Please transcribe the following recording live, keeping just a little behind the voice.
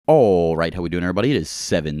right, how we doing, everybody? It is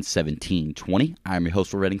 7/17/20. I'm your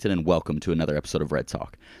host, Will Reddington, and welcome to another episode of Red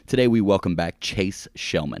Talk. Today, we welcome back Chase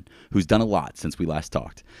Shellman, who's done a lot since we last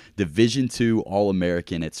talked. Division II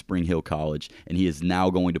All-American at Spring Hill College, and he is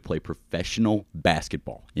now going to play professional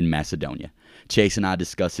basketball in Macedonia. Chase and I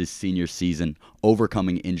discuss his senior season,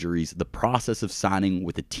 overcoming injuries, the process of signing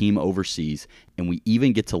with a team overseas, and we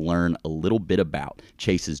even get to learn a little bit about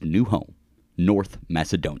Chase's new home, North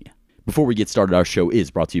Macedonia. Before we get started, our show is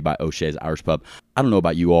brought to you by O'Shea's Irish Pub. I don't know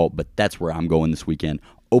about you all, but that's where I'm going this weekend.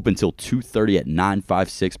 Open till 2:30 at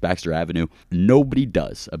 956 Baxter Avenue. Nobody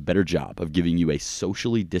does a better job of giving you a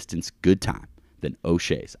socially distanced good time than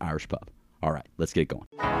O'Shea's Irish Pub. All right, let's get it going.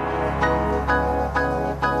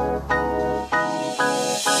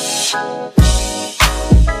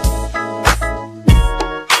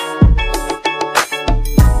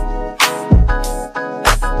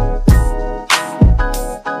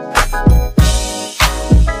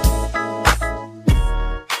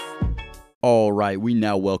 All right, we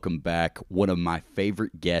now welcome back one of my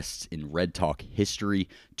favorite guests in Red Talk history,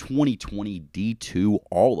 2020 D2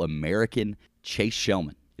 All-American, Chase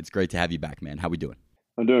Shellman. It's great to have you back, man. How we doing?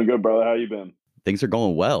 I'm doing good, brother. How you been? Things are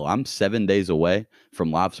going well. I'm 7 days away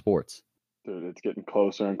from live sports. Dude, it's getting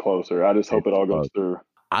closer and closer. I just hope it all goes through.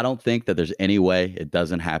 I don't think that there's any way it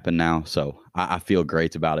doesn't happen now, so I feel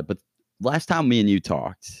great about it. But last time me and you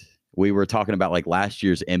talked, we were talking about like last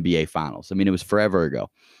year's NBA Finals. I mean, it was forever ago.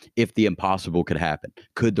 If the impossible could happen,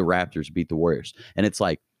 could the Raptors beat the Warriors? And it's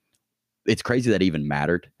like, it's crazy that even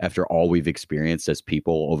mattered after all we've experienced as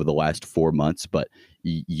people over the last 4 months. But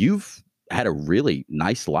you've had a really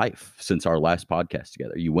nice life since our last podcast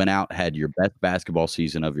together. You went out, had your best basketball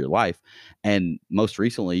season of your life, and most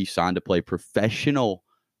recently you signed to play professional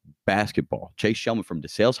basketball. Chase Shellman from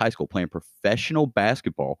DeSales High School playing professional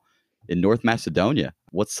basketball in North Macedonia.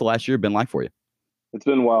 What's the last year been like for you? It's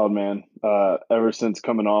been wild, man. Ever since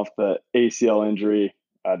coming off the ACL injury,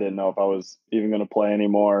 I didn't know if I was even going to play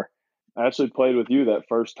anymore. I actually played with you that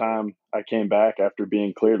first time I came back after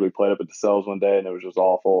being cleared. We played up at DeSales one day, and it was just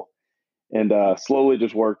awful. And slowly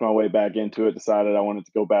just worked my way back into it, decided I wanted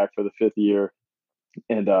to go back for the fifth year.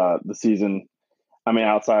 And the season, I mean,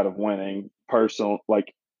 outside of winning, personal,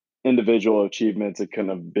 like individual achievements, it couldn't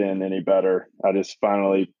have been any better. I just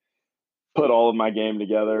finally put all of my game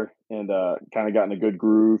together and kind of got in a good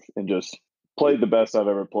groove and just played the best I've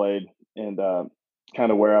ever played and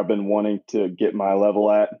kind of where I've been wanting to get my level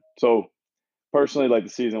at. So personally, like the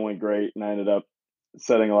season went great and I ended up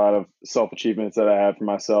setting a lot of self-achievements that I had for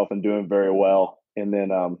myself and doing very well. And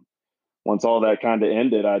then once all that kind of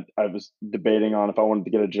ended, I was debating on if I wanted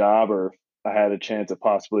to get a job or if I had a chance at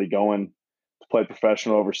possibly going to play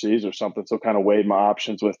professional overseas or something. So kind of weighed my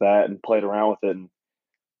options with that and played around with it. And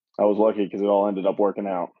I was lucky because it all ended up working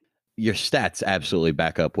out. Your stats absolutely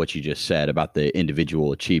back up what you just said about the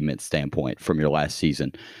individual achievement standpoint from your last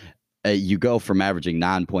season. You go from averaging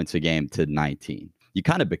 9 points a game to 19. You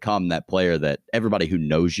kind of become that player that everybody who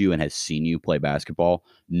knows you and has seen you play basketball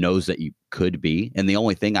knows that you could be. And the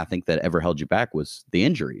only thing I think that ever held you back was the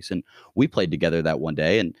injuries. And we played together that one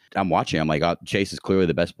day, and I'm watching. I'm like, oh, Chase is clearly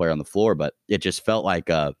the best player on the floor, but it just felt like,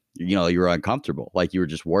 you were uncomfortable. Like you were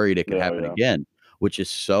just worried it could happen again, which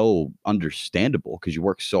is so understandable because you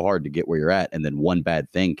work so hard to get where you're at. And then one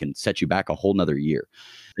bad thing can set you back a whole nother year.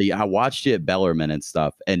 I watched you at Bellarmine and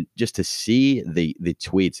stuff, and just to see the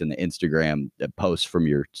tweets and the Instagram posts from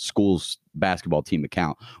your school's basketball team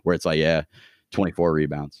account where it's like, yeah, 24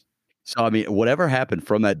 rebounds. So, I mean, whatever happened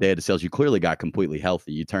from that day at DeSales, you clearly got completely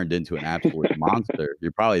healthy. You turned into an absolute monster.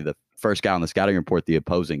 You're probably the first guy on the scouting report the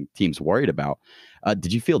opposing team's worried about.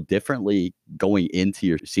 Did you feel differently going into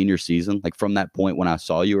your senior season, like from that point when I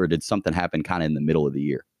saw you, or did something happen kind of in the middle of the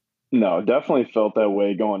year? No, definitely felt that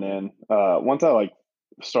way going in. Once I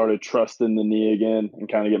started trusting the knee again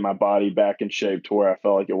and kind of get my body back in shape to where I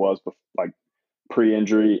felt like it was like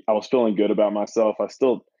pre-injury, I was feeling good about myself. I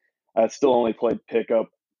had still only played pickup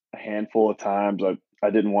a handful of times. I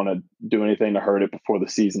didn't want to do anything to hurt it before the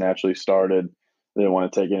season actually started. I didn't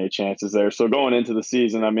want to take any chances there. So going into the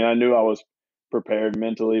season, I mean, I knew I was prepared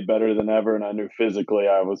mentally better than ever, and I knew physically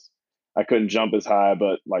I couldn't jump as high,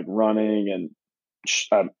 but like running and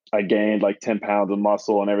I gained like 10 pounds of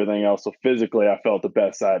muscle and everything else. So physically, I felt the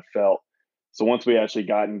best I had felt. So once we actually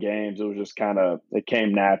got in games, it was just it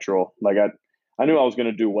came natural. Like I knew I was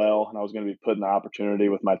going to do well, and I was going to be put in the opportunity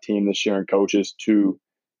with my team this year and coaches to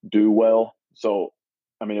do well. So,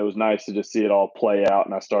 I mean, it was nice to just see it all play out,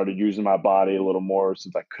 and I started using my body a little more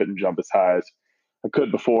since I couldn't jump as high as I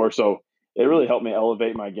could before. So it really helped me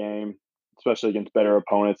elevate my game, especially against better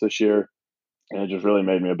opponents this year. And it just really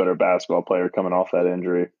made me a better basketball player coming off that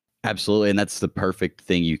injury. Absolutely, and that's the perfect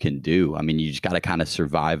thing you can do. I mean, you just gotta kinda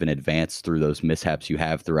survive and advance through those mishaps you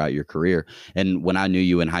have throughout your career, and when I knew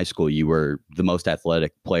you in high school, you were the most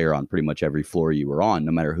athletic player on pretty much every floor you were on,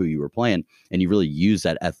 no matter who you were playing, and you really use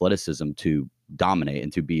that athleticism to dominate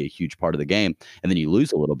and to be a huge part of the game, and then you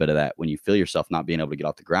lose a little bit of that when you feel yourself not being able to get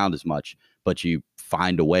off the ground as much, but you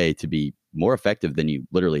find a way to be more effective than you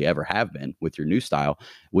literally ever have been with your new style,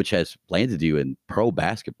 which has landed you in pro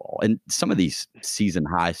basketball. And some of these season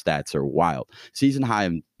high stats are wild. Season high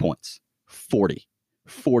in points, 40,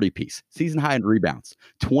 40 piece. Season high in rebounds,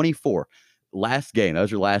 24. Last game, that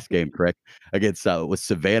was your last game, correct? Against with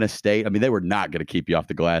Savannah State. I mean, they were not going to keep you off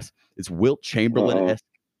the glass. It's Wilt Chamberlain Uh-uh. esque.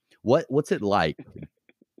 What's it like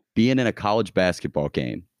being in a college basketball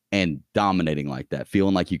game and dominating like that,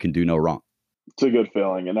 feeling like you can do no wrong? It's a good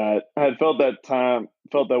feeling, and I had felt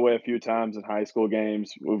that way a few times in high school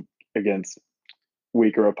games against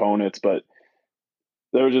weaker opponents, but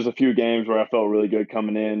there were just a few games where I felt really good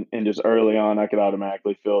coming in, and just early on, I could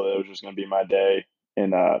automatically feel that it was just going to be my day,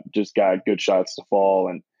 and just got good shots to fall,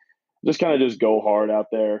 and just kind of just go hard out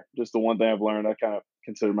there. Just the one thing I've learned, I kind of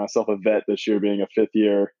consider myself a vet this year, being a fifth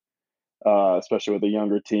year, especially with a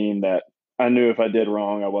younger team. That I knew if I did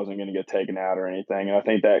wrong, I wasn't going to get taken out or anything, and I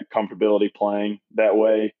think that comfortability playing that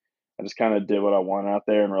way, I just kind of did what I wanted out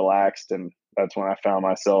there and relaxed, and that's when I found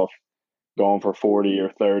myself going for 40 or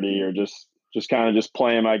 30 or just kind of just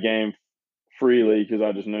playing my game freely because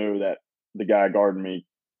I just knew that the guy guarding me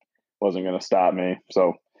wasn't going to stop me. So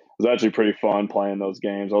it was actually pretty fun playing those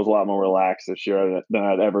games. I was a lot more relaxed this year than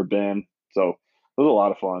I'd ever been. So it was a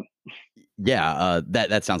lot of fun. Yeah,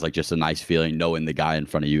 that sounds like just a nice feeling knowing the guy in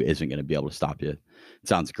front of you isn't going to be able to stop you. It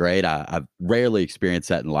sounds great. I've rarely experienced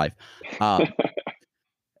that in life. Um,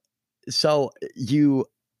 so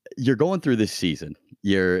you're going through this season.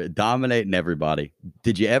 You're dominating everybody.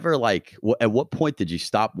 Did you ever at what point did you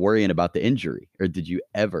stop worrying about the injury, or did you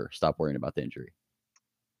ever stop worrying about the injury?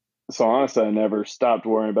 So honestly, I never stopped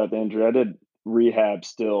worrying about the injury. I did rehab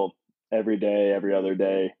still every day, every other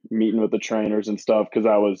day, meeting with the trainers and stuff because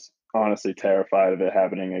I was honestly terrified of it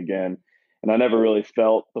happening again. And I never really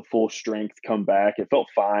felt the full strength come back. It felt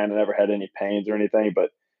fine. I never had any pains or anything, but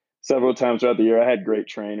several times throughout the year, I had great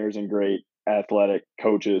trainers and great athletic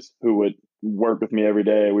coaches who would work with me every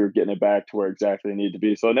day. We were getting it back to where exactly it needed to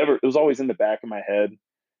be. So it was always in the back of my head,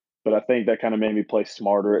 but I think that kind of made me play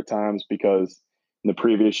smarter at times because in the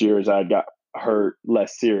previous years I got hurt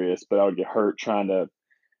less serious, but I would get hurt trying to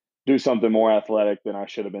do something more athletic than I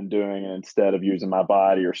should have been doing, and instead of using my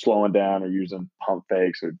body or slowing down or using pump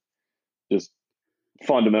fakes or just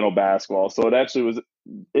fundamental basketball. So it actually was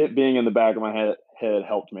it being in the back of my head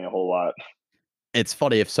helped me a whole lot. It's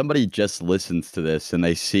funny if somebody just listens to this and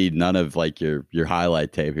they see none of like your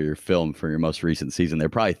highlight tape or your film for your most recent season, they're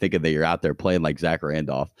probably thinking that you're out there playing like Zach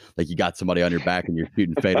Randolph, like you got somebody on your back and you're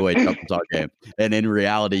shooting fadeaway jumpers all game. And in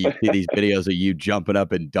reality, you see these videos of you jumping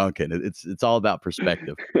up and dunking. It's all about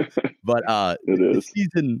perspective. But It is.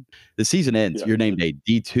 the season ends. Yeah. You're named a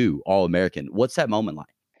D2 All American. What's that moment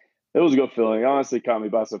like? It was a good feeling. It honestly caught me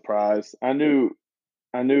by surprise. I knew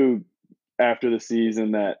after the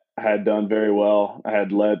season that I had done very well. I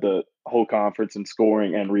had led the whole conference in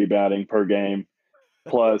scoring and rebounding per game.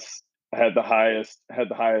 Plus, I had the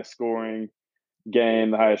highest scoring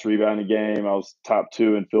game, the highest rebounding game. I was top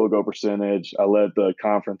two in field goal percentage. I led the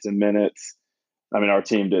conference in minutes. I mean, our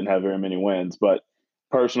team didn't have very many wins, but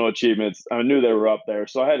personal achievements, I knew they were up there.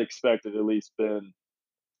 So I had expected at least been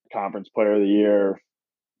conference player of the year,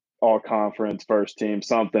 all conference, first team,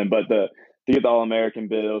 something. But the to get the All American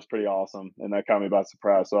bid, it was pretty awesome, and that caught me by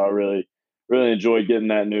surprise. So I really enjoyed getting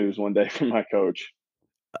that news one day from my coach.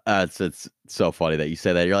 It's so funny that you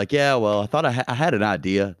say that. You're like, yeah, well, I thought I had an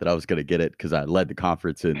idea that I was going to get it because I led the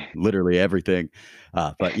conference in literally everything.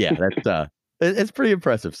 But yeah, it's pretty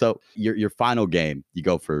impressive. So your final game, you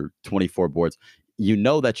go for 24 boards. You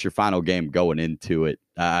know that's your final game going into it.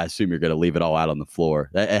 I assume you're going to leave it all out on the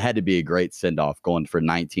floor. It had to be a great send off going for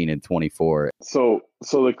 19 and 24. So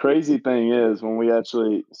the crazy thing is when we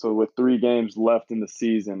actually so with 3 games left in the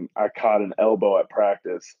season, I caught an elbow at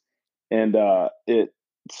practice, and it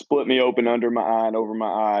split me open under my eye and over my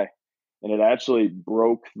eye, and it actually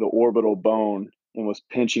broke the orbital bone and was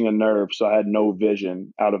pinching a nerve, so I had no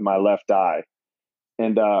vision out of my left eye.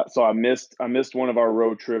 And so I missed one of our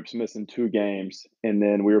road trips, missing 2 games, and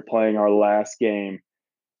then we were playing our last game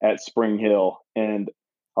at Spring Hill, and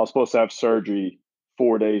I was supposed to have surgery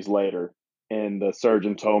 4 days later. And the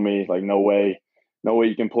surgeon told me, like, no way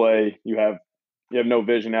you can play. You have no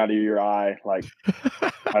vision out of your eye. Like,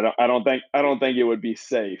 I don't think it would be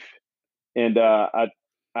safe. And I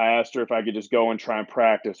asked her if I could just go and try and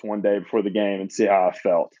practice one day before the game and see how I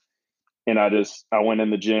felt. and I went in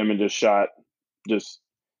the gym and just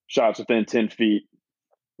shots within 10 feet,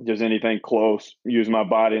 just anything close, use my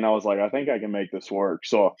body, and I was like, I think I can make this work.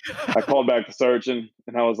 So I called back the surgeon,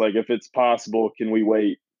 and I was like, if it's possible, can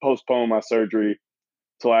we postpone my surgery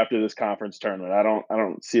till after this conference tournament? I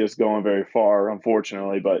don't see us going very far,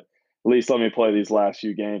 unfortunately, but at least let me play these last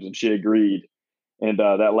few games. And she agreed. And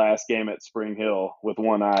that last game at Spring Hill with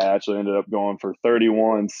one eye, I actually ended up going for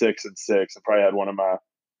 31, 6 and 6. I probably had one of my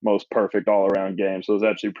most perfect all around games. So it was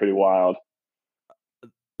actually pretty wild.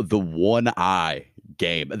 The one eye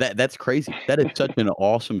game. That's crazy. That is such an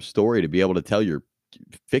awesome story to be able to tell your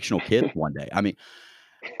fictional kids one day. I mean,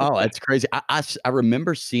 oh, that's crazy. I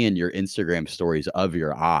remember seeing your Instagram stories of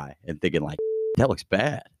your eye and thinking like, that looks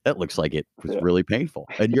bad. That looks like it was Yeah. really painful.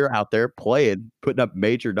 And you're out there playing, putting up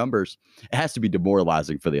major numbers. It has to be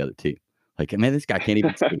demoralizing for the other team. Like, man, this guy can't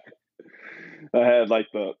even see. I had like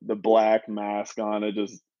the black mask on. Oh,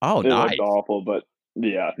 It looked nice. awful, but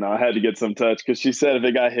yeah, no, I had to get some touch because she said if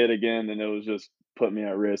it got hit again, then it was just put me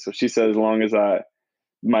at risk. So she said as long as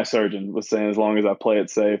my surgeon was saying as long as I play it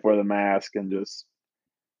safe, wear the mask, and just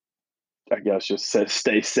I guess just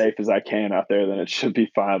stay safe as I can out there, then it should be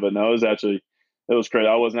fine. But no, it was great.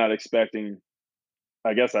 I was not expecting.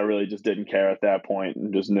 I guess I really just didn't care at that point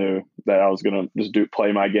and just knew that I was gonna just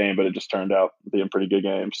play my game, but it just turned out being pretty good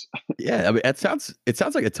games. Yeah, I mean, it sounds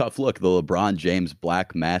like a tough look, the LeBron James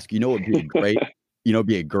black mask. It'd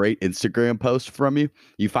be a great Instagram post from you.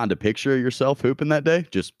 You find a picture of yourself hooping that day,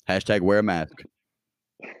 just hashtag wear a mask.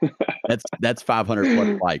 That's 500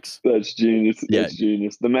 plus likes. That's genius. Yeah, That's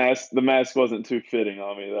genius. The mask wasn't too fitting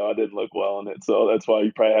on me though. I didn't look well in it, so that's why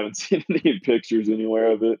you probably haven't seen any pictures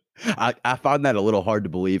anywhere of it. I find that a little hard to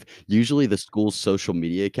believe. Usually, the school's social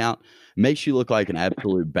media account makes you look like an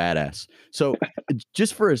absolute badass. So,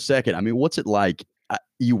 just for a second, I mean, what's it like?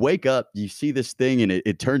 You wake up, you see this thing, and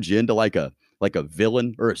it turns you into like a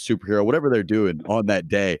villain or a superhero, whatever they're doing on that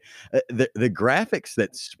day. The graphics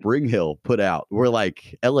that Spring Hill put out were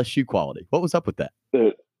like LSU quality. What was up with that?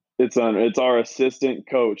 It, it's our assistant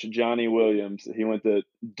coach Johnny Williams. He went to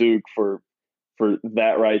Duke for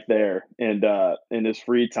that right there, and in his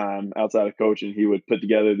free time outside of coaching, he would put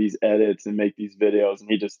together these edits and make these videos, and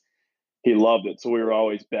he loved it. So we were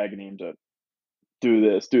always begging him to do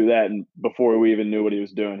this, do that. And before we even knew what he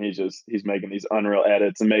was doing, he's making these unreal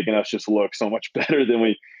edits and making us just look so much better than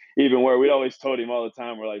we even were. We'd always told him all the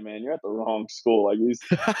time, we're like, man, you're at the wrong school. Like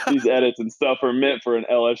these edits and stuff are meant for an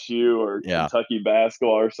LSU or Yeah. Kentucky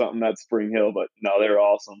basketball or something that's Spring Hill. But no, they're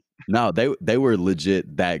awesome. No, they were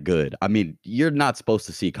legit that good. I mean, you're not supposed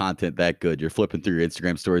to see content that good. You're flipping through your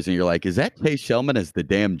Instagram stories and you're like, "Is that Chase Shellman as the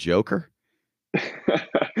damn Joker?"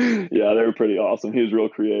 Yeah, they were pretty awesome. He was real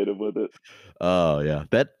creative with it. Oh yeah,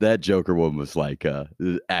 that Joker one was like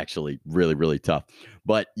actually really really tough.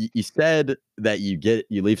 But you said that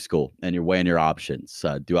you leave school and you're weighing your options.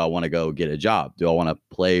 Do I want to go get a job? Do I want to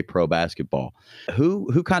play pro basketball?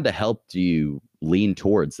 Who kind of helped you lean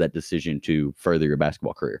towards that decision to further your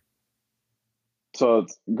basketball career? So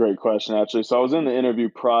it's a great question, actually. So I was in the interview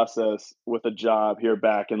process with a job here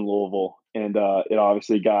back in Louisville, and it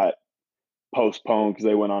obviously got postponed because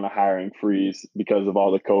they went on a hiring freeze because of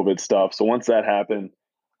all the COVID stuff. So once that happened,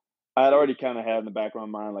 I had already kind of had in the back of my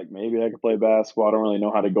mind, like maybe I could play basketball. I don't really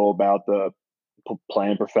know how to go about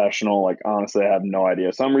playing professional. Like honestly, I have no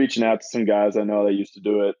idea. So I'm reaching out to some guys I know that used to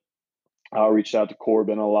do it. I reached out to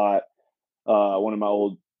Corbin a lot. One of my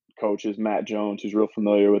old coaches, Matt Jones, who's real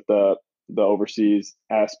familiar with the overseas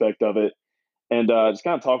aspect of it, and just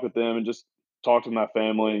kind of talk with them and just talk to my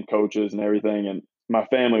family and coaches and everything. And my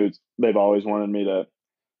family, they've always wanted me to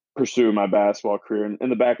pursue my basketball career. And in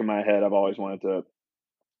the back of my head, I've always wanted to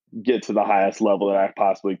get to the highest level that I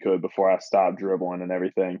possibly could before I stop dribbling and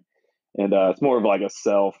everything. And it's more of like a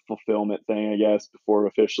self fulfillment thing, I guess, before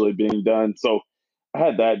officially being done. So I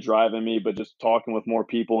had that driving me, but just talking with more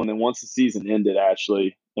people. And then once the season ended,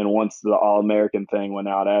 actually, and once the All American thing went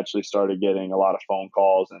out, I actually started getting a lot of phone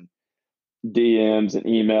calls and DMs and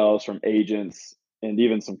emails from agents and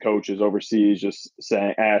even some coaches overseas just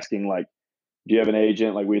asking like, do you have an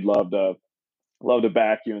agent? Like we'd love to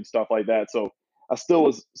back you and stuff like that. So I still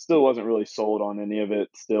wasn't really sold on any of it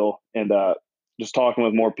still. And just talking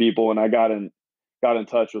with more people, and I got in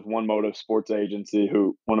touch with One Motive Sports Agency,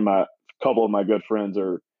 who one of my couple of my good friends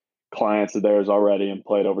are clients of theirs already and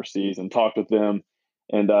played overseas, and talked with them.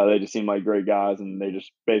 And they just seemed like great guys, and they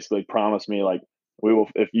just basically promised me like, we will,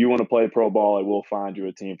 if you want to play pro ball, I will find you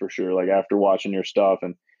a team for sure. Like after watching your stuff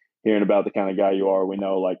and hearing about the kind of guy you are, we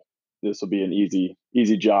know like this will be an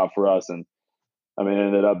easy job for us. And I mean, it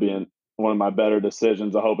ended up being one of my better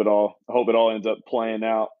decisions. I hope it all ends up playing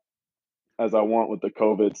out. as I want with the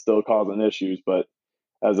COVID still causing issues. But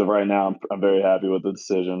as of right now, I'm very happy with the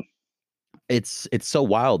decision. It's so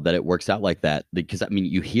wild that it works out like that because I mean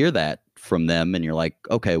you hear that from them and you're like,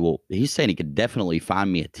 okay, well, he's saying he could definitely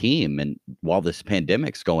find me a team, and while this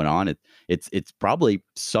pandemic's going on, it's probably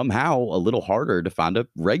somehow a little harder to find a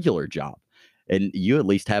regular job. And you at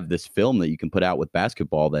least have this film that you can put out with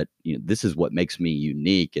basketball that, you know, this is what makes me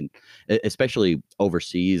unique. And especially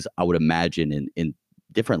overseas, I would imagine in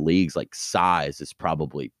different leagues, like size is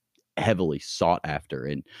probably heavily sought after,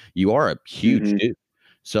 and you are a huge Hmm. dude.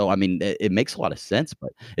 So, I mean, it makes a lot of sense,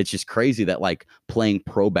 but it's just crazy that, like, playing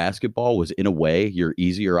pro basketball was, in a way, your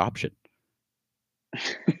easier option.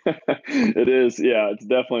 It is, yeah. It's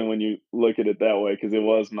definitely when you look at it that way because it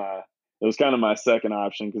was kind of my second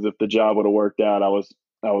option because if the job would have worked out, I was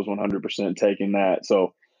 100% taking that.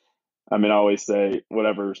 So I mean, I always say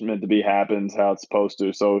whatever's meant to be happens how it's supposed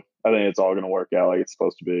to. So I think it's all going to work out like it's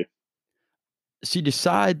supposed to be. So you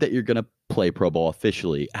decide that you're gonna play pro ball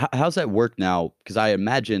officially. How's that work now? Because I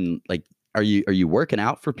imagine, like, are you working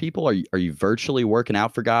out for people? Are you virtually working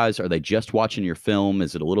out for guys? Are they just watching your film?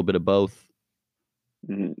 Is it a little bit of both?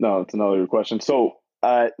 Mhm. No, it's another good question. So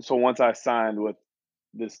once I signed with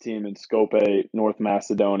this team in Skopje, North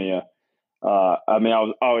Macedonia, I mean, I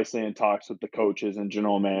was obviously in talks with the coaches and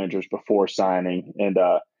general managers before signing, and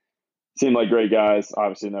seemed like great guys.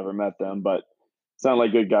 Obviously, never met them, but sound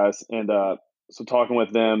like good guys. And so talking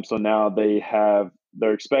with them, so now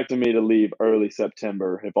they're expecting me to leave early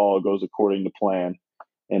September if all goes according to plan,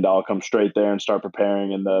 and I'll come straight there and start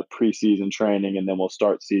preparing in the preseason training, and then we'll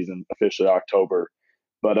start season officially October.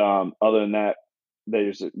 But other than that,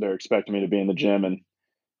 they're expecting me to be in the gym and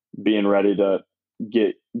being ready to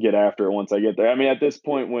get after it once I get there. I mean, at this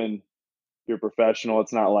point, when you're professional,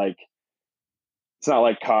 it's not like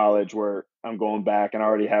college where I'm going back and I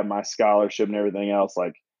already have my scholarship and everything else.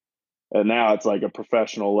 Like, and now it's like a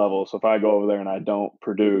professional level. So if I go over there and I don't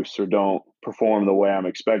produce or don't perform the way I'm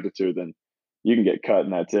expected to, then you can get cut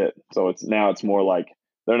and that's it. So it's more like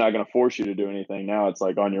they're not going to force you to do anything. Now it's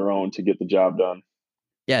like on your own to get the job done.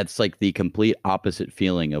 Yeah, it's like the complete opposite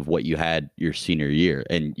feeling of what you had your senior year.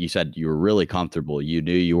 And you said you were really comfortable. You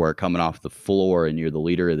knew you were coming off the floor and you're the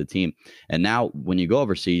leader of the team. And now when you go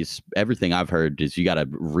overseas, everything I've heard is you got to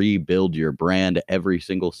rebuild your brand every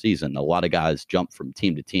single season. A lot of guys jump from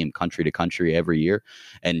team to team, country to country every year.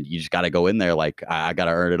 And you just got to go in there like, I got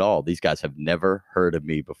to earn it all. These guys have never heard of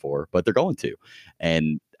me before, but they're going to.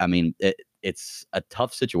 And I mean, it's a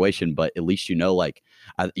tough situation, but at least you know, like,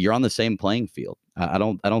 you're on the same playing field. I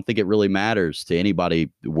don't think it really matters to anybody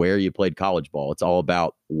where you played college ball. It's all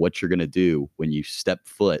about what you're going to do when you step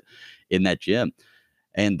foot in that gym.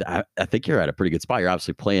 And I think you're at a pretty good spot. You're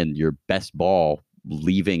obviously playing your best ball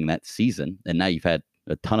leaving that season, and now you've had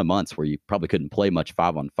a ton of months where you probably couldn't play much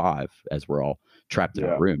 5-on-5 as we're all trapped in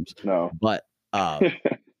our Yeah. rooms. No. But I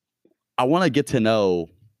want to get to know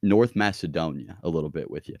North Macedonia a little bit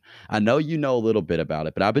with you. I know you know a little bit about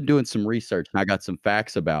it, but I've been doing some research and I got some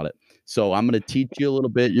facts about it. So I'm going to teach you a little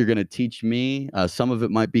bit. You're going to teach me. Some of it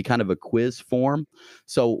might be kind of a quiz form.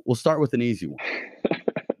 So we'll start with an easy one.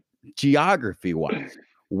 Geography wise,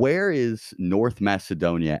 where is North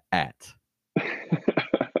Macedonia at?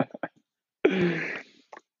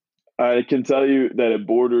 I can tell you that it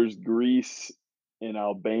borders Greece and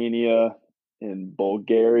Albania and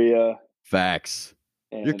Bulgaria Facts.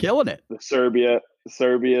 You're and killing it. the Serbia.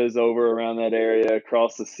 Serbia is over around that area.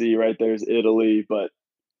 Across the sea, right there's Italy. But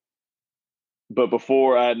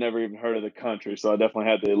before, I had never even heard of the country, so I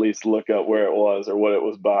definitely had to at least look up where it was or what it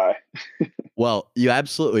was by. Well, you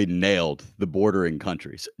absolutely nailed the bordering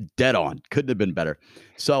countries. Dead on. Couldn't have been better.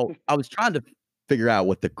 So I was trying to figure out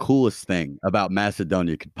what the coolest thing about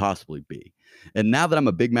Macedonia could possibly be. And now that I'm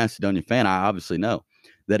a big Macedonia fan, I obviously know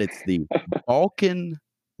that it's the Balkan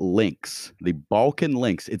lynx. The Balkan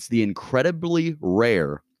lynx. It's the incredibly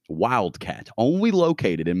rare wildcat, only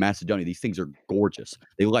located in Macedonia. These things are gorgeous.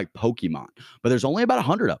 They look like Pokemon, but there's only about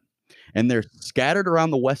 100 of them, and they're scattered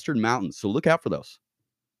around the Western mountains. So look out for those.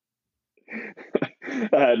 I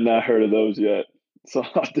had not heard of those yet, so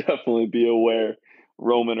I'll definitely be aware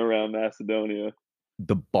roaming around Macedonia.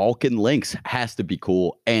 The Balkan Lynx has to be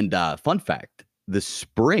cool. And fun fact, the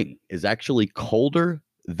spring is actually colder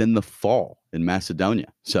than the fall in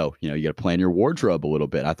Macedonia. So, you know, you got to plan your wardrobe a little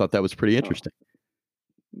bit. I thought that was pretty Oh, interesting.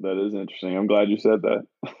 that is interesting. I'm glad you said that.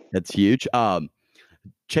 That's huge.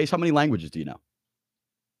 Chase, how many languages do you know?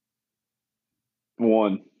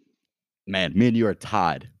 One, Man, me and you are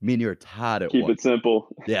tied. Me and you are tied at keep one. it simple.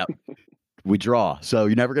 Yeah, we draw. So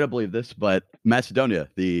you're never going to believe this, but Macedonia,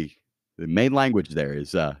 the main language there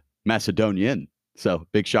is Macedonian. So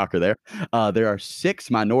big shocker there. There are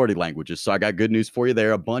 6 minority languages. So I got good news for you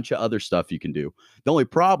there. A bunch of other stuff you can do. The only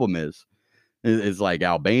problem is like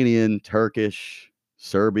Albanian, Turkish,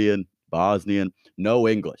 Serbian, Bosnian, no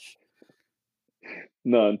English.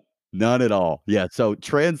 None. None at all. Yeah. So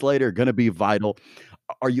translator gonna be vital.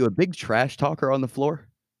 Are you a big trash talker on the floor?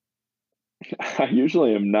 I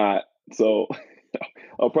usually am not. So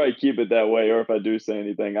I'll probably keep it that way. Or if I do say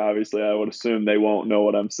anything, obviously I would assume they won't know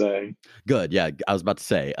what I'm saying. Good. Yeah. I was about to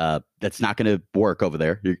say, that's not gonna work over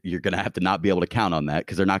there. You're gonna have to not be able to count on that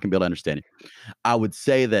because they're not gonna be able to understand it. I would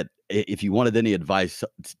say that if you wanted any advice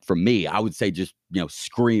from me, I would say just,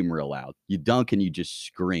 scream real loud. You dunk and you just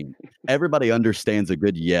scream. Everybody understands a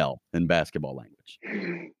good yell in basketball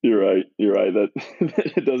language. You're right. You're right. That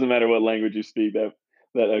it doesn't matter what language you speak.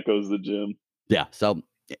 That echoes the gym. Yeah. So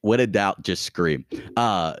when in doubt, just scream.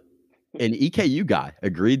 An EKU guy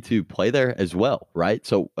agreed to play there as well, right?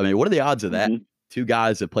 So, I mean, what are the odds of that? Hmm. 2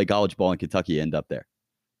 guys that play college ball in Kentucky end up there.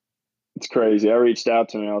 It's crazy. I reached out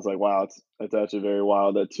to him. I was like, wow, it's actually very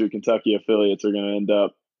wild that 2 Kentucky affiliates are going to end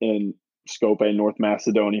up in Skopje, North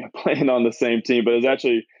Macedonia, playing on the same team. But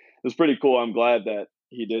it's pretty cool. I'm glad that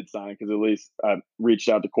he did sign because at least I reached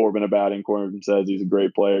out to Corbin about it. And Corbin says he's a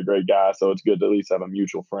great player, great guy. So it's good to at least have a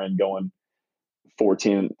mutual friend going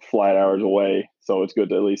 14 flight hours away. So it's good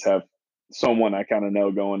to at least have someone I kind of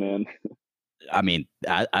know going in. I mean,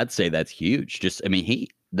 I'd say that's huge. Just, I mean,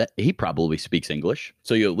 he probably speaks English,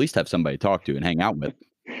 so you at least have somebody to talk to and hang out with.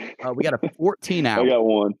 We got a 14 I hour, got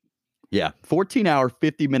one. yeah, 14-hour,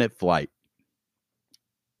 50-minute flight.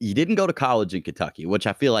 You didn't go to college in Kentucky, which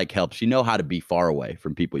I feel like helps. You know how to be far away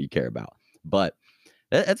from people you care about, but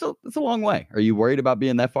it's a long way. Are you worried about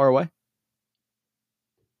being that far away?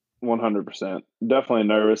 100%. Definitely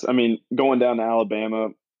nervous. I mean, going down to Alabama,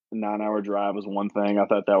 a 9-hour drive was one thing. I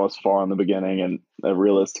thought that was far in the beginning, and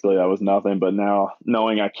realistically, that was nothing. But now,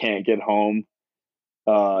 knowing I can't get home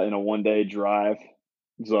in a 1-day drive,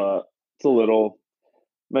 it's, uh, it's a little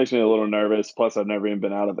makes me a little nervous. Plus, I've never even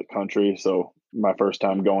been out of the country, so my first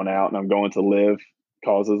time going out, and I'm going to live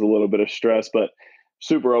causes a little bit of stress. But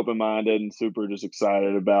super open minded and super just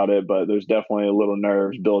excited about it. But there's definitely a little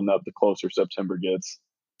nerves building up the closer September gets.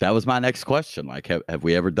 That was my next question. Like, have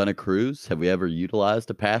we ever done a cruise? Have we ever utilized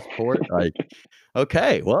a passport? Like,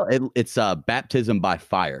 okay, well, it's baptism by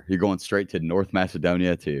fire. You're going straight to North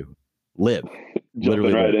Macedonia to live, Jumping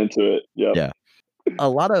literally right live. into it. Yep. Yeah. A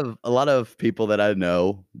lot of people that I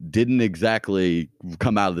know didn't exactly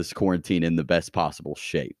come out of this quarantine in the best possible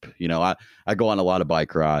shape. I go on a lot of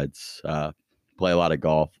bike rides, play a lot of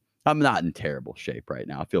golf. I'm not in terrible shape right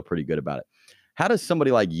now. I feel pretty good about it. How does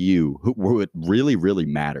somebody like you, who it really, really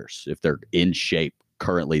matters if they're in shape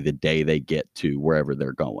currently the day they get to wherever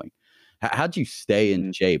they're going? How'd you stay in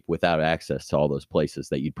Mhm. shape without access to all those places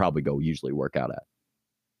that you'd probably go usually work out at?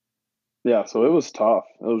 Yeah, so it was tough.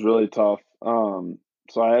 It was really tough.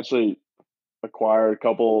 So I actually acquired a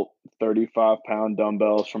couple 35-pound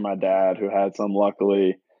dumbbells from my dad, who had some,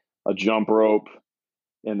 luckily, a jump rope.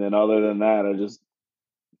 And then other than that, I just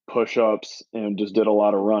push ups and just did a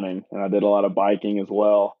lot of running. And I did a lot of biking as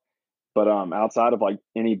well. But outside of like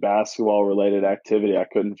any basketball related activity, I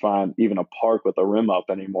couldn't find even a park with a rim up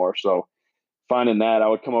anymore. So finding that, I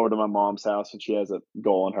would come over to my mom's house and she has a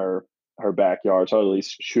goal in her backyard. So I'd at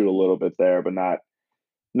least shoot a little bit there, but not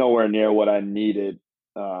nowhere near what I needed.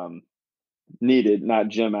 Um, Needed, not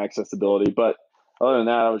gym accessibility. But other than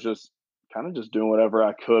that, I was just kind of just doing whatever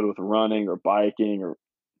I could with running or biking or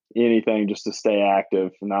anything just to stay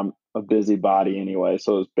active. And I'm a busy body anyway,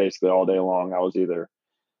 so it was basically all day long. I was either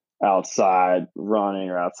outside running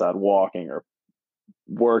or outside walking or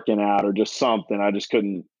working out or just something. I just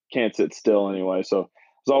can't sit still anyway. So I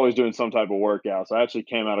was always doing some type of workout. So I actually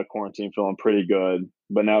came out of quarantine feeling pretty good.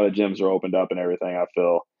 But now that gyms are opened up and everything, I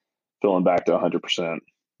feel feeling back to 100%.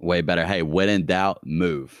 Way better. Hey, when in doubt,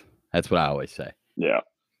 move. That's what I always say. Yeah.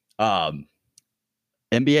 Um,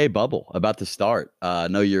 NBA bubble about to start. I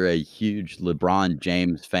know you're a huge LeBron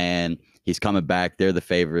James fan. He's coming back. They're the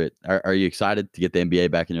favorite. Are you excited to get the NBA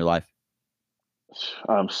back in your life?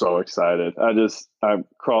 I'm so excited. I'm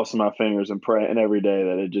crossing my fingers and praying every day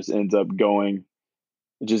that it just ends up going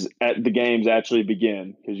just at the games actually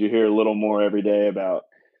begin, because you hear a little more every day about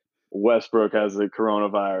Westbrook has the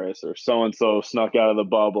coronavirus or so and so snuck out of the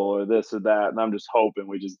bubble or this or that. And I'm just hoping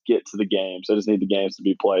we just get to the games. I just need the games to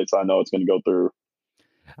be played so I know it's going to go through.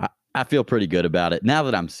 I feel pretty good about it. Now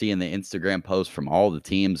that I'm seeing the Instagram posts from all the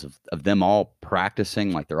teams of them all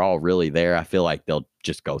practicing, like they're all really there, I feel like they'll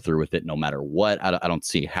just go through with it no matter what. I don't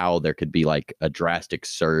see how there could be like a drastic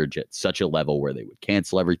surge at such a level where they would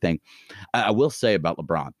cancel everything. I will say about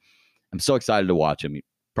LeBron, I'm so excited to watch him.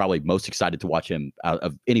 probably most excited to watch him out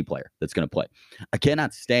of any player that's going to play. I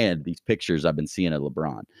cannot stand these pictures I've been seeing of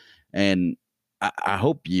LeBron, and I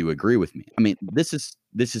hope you agree with me. I mean, this is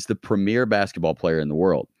the premier basketball player in the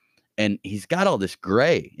world, and he's got all this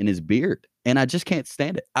gray in his beard, and I just can't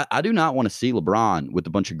stand it. I do not want to see LeBron with a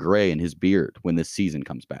bunch of gray in his beard when this season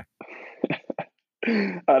comes back.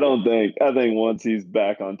 I don't think. I think once he's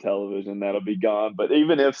back on television, that'll be gone. But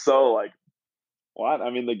even if so, like, what?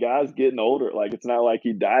 I mean, the guy's getting older. Like, it's not like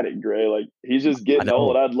he died at gray. Like, he's just I getting know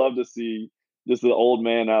old. I'd love to see just the old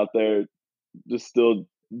man out there just still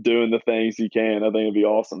doing the things he can. I think it'd be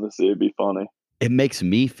awesome to see. It'd be funny. it makes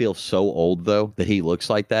me feel so old though that he looks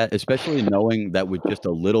like that, especially knowing that with just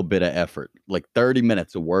a little bit of effort, like 30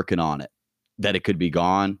 minutes of working on it, that it could be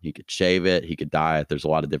gone. He could shave it. He could dye it. There's a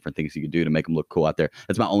lot of different things he could do to make him look cool out there.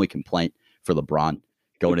 That's my only complaint for LeBron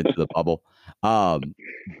going into the bubble. Um,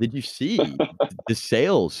 did you see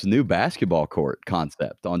DeSale's new basketball court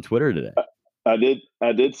concept on Twitter today? I did.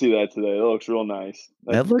 I did see that today. It looks real nice.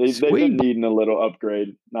 That looks They've been sweet. needing a little upgrade.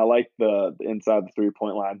 And I like the inside the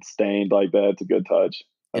 3-point line stained like that. It's a good touch.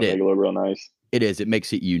 It That'll is. make it look real nice. It is. It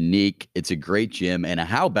makes it unique. It's a great gym. And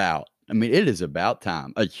how about, I mean, it is about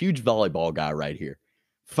time. A huge volleyball guy right here.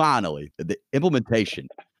 Finally, the implementation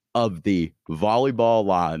of the volleyball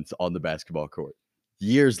lines on the basketball court.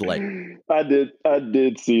 Years late. I did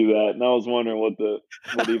see that, and I was wondering what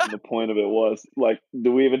even the point of it was. Like,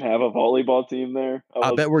 do we even have a volleyball team there? I I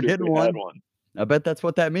wasn't bet we're sure if getting we had one. one. I bet that's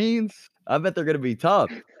what that means. I bet they're going to be tough.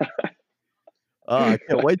 I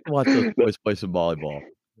can't wait to watch those boys play some volleyball.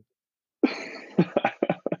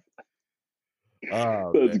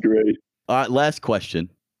 Oh, That's man. great. All right, last question.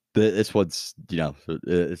 This one's,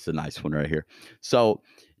 it's a nice one right here. So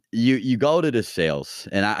you go to the sales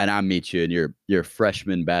and I meet you and you're a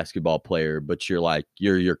freshman basketball player, but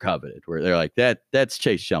you're coveted. Where they're like that's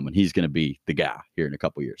Chase Shellman. He's going to be the guy here in a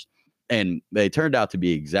couple years, and they turned out to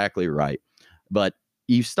be exactly right. But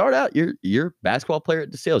you start out you're basketball player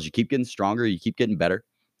at DeSales. You keep getting stronger. You keep getting better.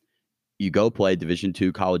 You go play Division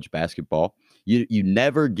II college basketball. You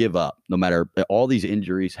never give up, no matter all these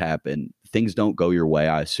injuries happen. Things don't go your way.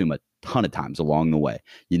 I assume a ton of times along the way.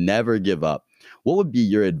 You never give up. What would be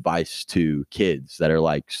your advice to kids that are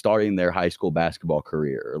like starting their high school basketball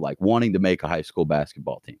career or like wanting to make a high school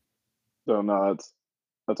basketball team? So no,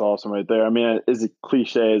 that's awesome right there. I mean, as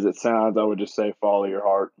cliche as it sounds, I would just say follow your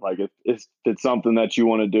heart. Like if it's something that you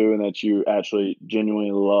want to do and that you actually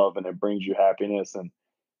genuinely love and it brings you happiness, and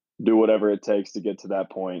do whatever it takes to get to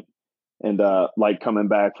that point. And like coming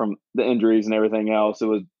back from the injuries and everything else, it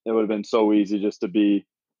would have been so easy just to be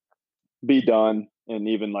done. And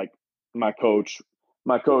even like my coach,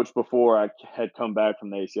 before I had come back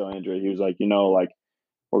from the ACL injury, he was like, like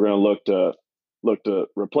we're gonna look to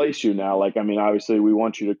replace you now. Like, I mean, obviously we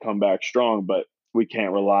want you to come back strong, but we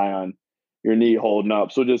can't rely on your knee holding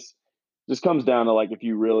up. So just comes down to like if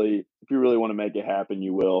you really want to make it happen,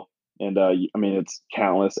 you will. And I mean, it's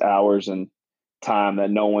countless hours and time that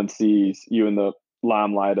no one sees you in the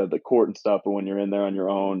limelight of the court and stuff. But when you're in there on your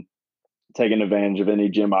own, taking advantage of any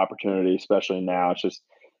gym opportunity, especially now, it's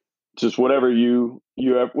just whatever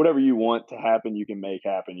whatever you want to happen, you can make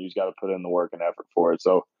happen. You just got to put in the work and effort for it.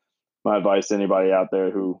 So my advice to anybody out there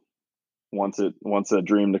who wants a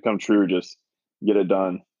dream to come true, just get it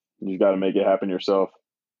done. You got to make it happen yourself.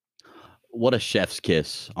 What a chef's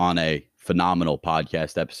kiss on a phenomenal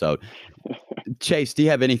podcast episode. Chase, do you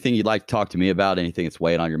have anything you'd like to talk to me about? Anything that's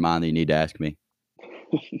weighing on your mind that you need to ask me?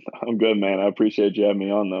 I'm good, man. I appreciate you having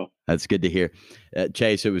me on, though. That's good to hear.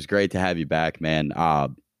 Chase, it was great to have you back, man.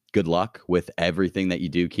 Good luck with everything that you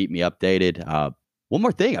do. Keep me updated. One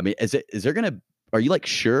more thing. I mean, are you like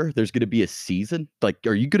sure there's going to be a season? Like,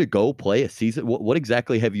 are you going to go play a season? What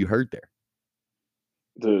exactly have you heard there?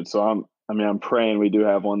 Dude, so I'm praying we do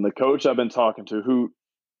have one. The coach I've been talking to, who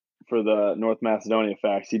for the North Macedonia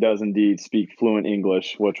Facts, he does indeed speak fluent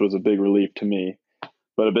English, which was a big relief to me.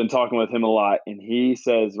 But I've been talking with him a lot, and he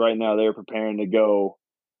says right now they're preparing to go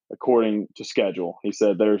according to schedule. He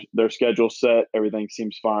said their schedule's set, everything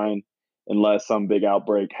seems fine, unless some big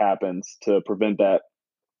outbreak happens to prevent that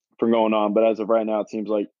from going on. But as of right now, it seems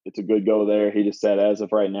like it's a good go there. He just said as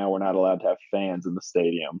of right now, we're not allowed to have fans in the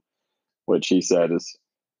stadium, which he said is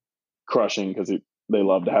crushing because they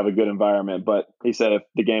love to have a good environment. But he said if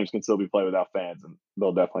the games can still be played without fans, and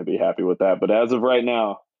they'll definitely be happy with that. But as of right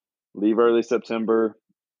now, leave early September,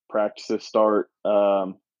 practices start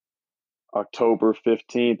October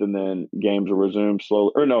 15th, and then games will resume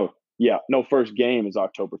slowly. Or no, first game is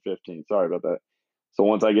October 15th. Sorry about that. So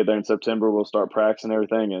once I get there in September, we'll start practicing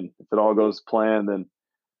everything, and if it all goes planned, then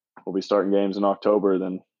we'll be starting games in October.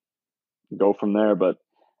 Then go from there. But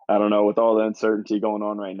I don't know, with all the uncertainty going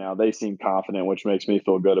on right now, they seem confident, which makes me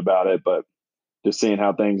feel good about it. But just seeing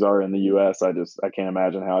how things are in the U.S., I can't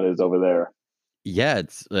imagine how it is over there. Yeah,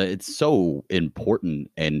 it's so important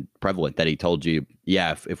and prevalent that he told you,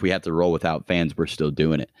 yeah, if we have to roll without fans, we're still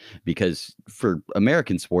doing it. Because for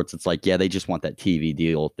American sports, it's like, yeah, they just want that TV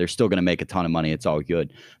deal. They're still going to make a ton of money. It's all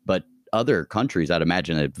good. But other countries, I'd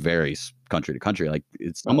imagine it varies country to country. Like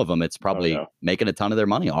some Oh, of them, it's oh probably yeah, making a ton of their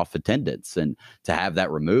money off attendance, and to have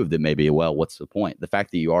that removed, it may be, well, what's the point? The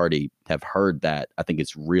fact that you already have heard that, I think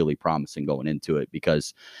it's really promising going into it,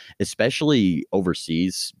 because especially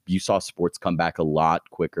overseas, you saw sports come back a lot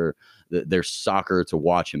quicker. There's soccer to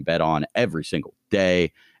watch and bet on every single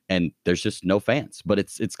day, and there's just no fans. But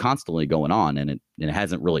it's constantly going on, and it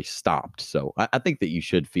hasn't really stopped. So I think that you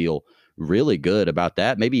should feel really good about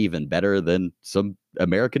that. Maybe even better than some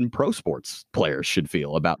American pro sports players should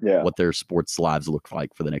feel about yeah. what their sports lives look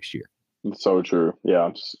like for the next year. It's so true.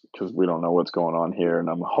 Yeah, just because we don't know what's going on here, and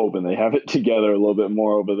I'm hoping they have it together a little bit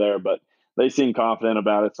more over there. But they seem confident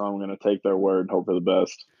about it, so I'm going to take their word and hope for the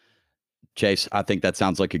best. Chase, I think that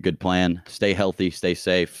sounds like a good plan. Stay healthy, stay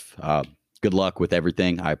safe. Good luck with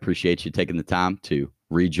everything. I appreciate you taking the time to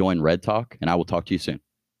rejoin Red Talk, and I will talk to you soon.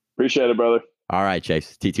 Appreciate it, brother. All right,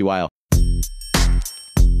 Chase. TTYL.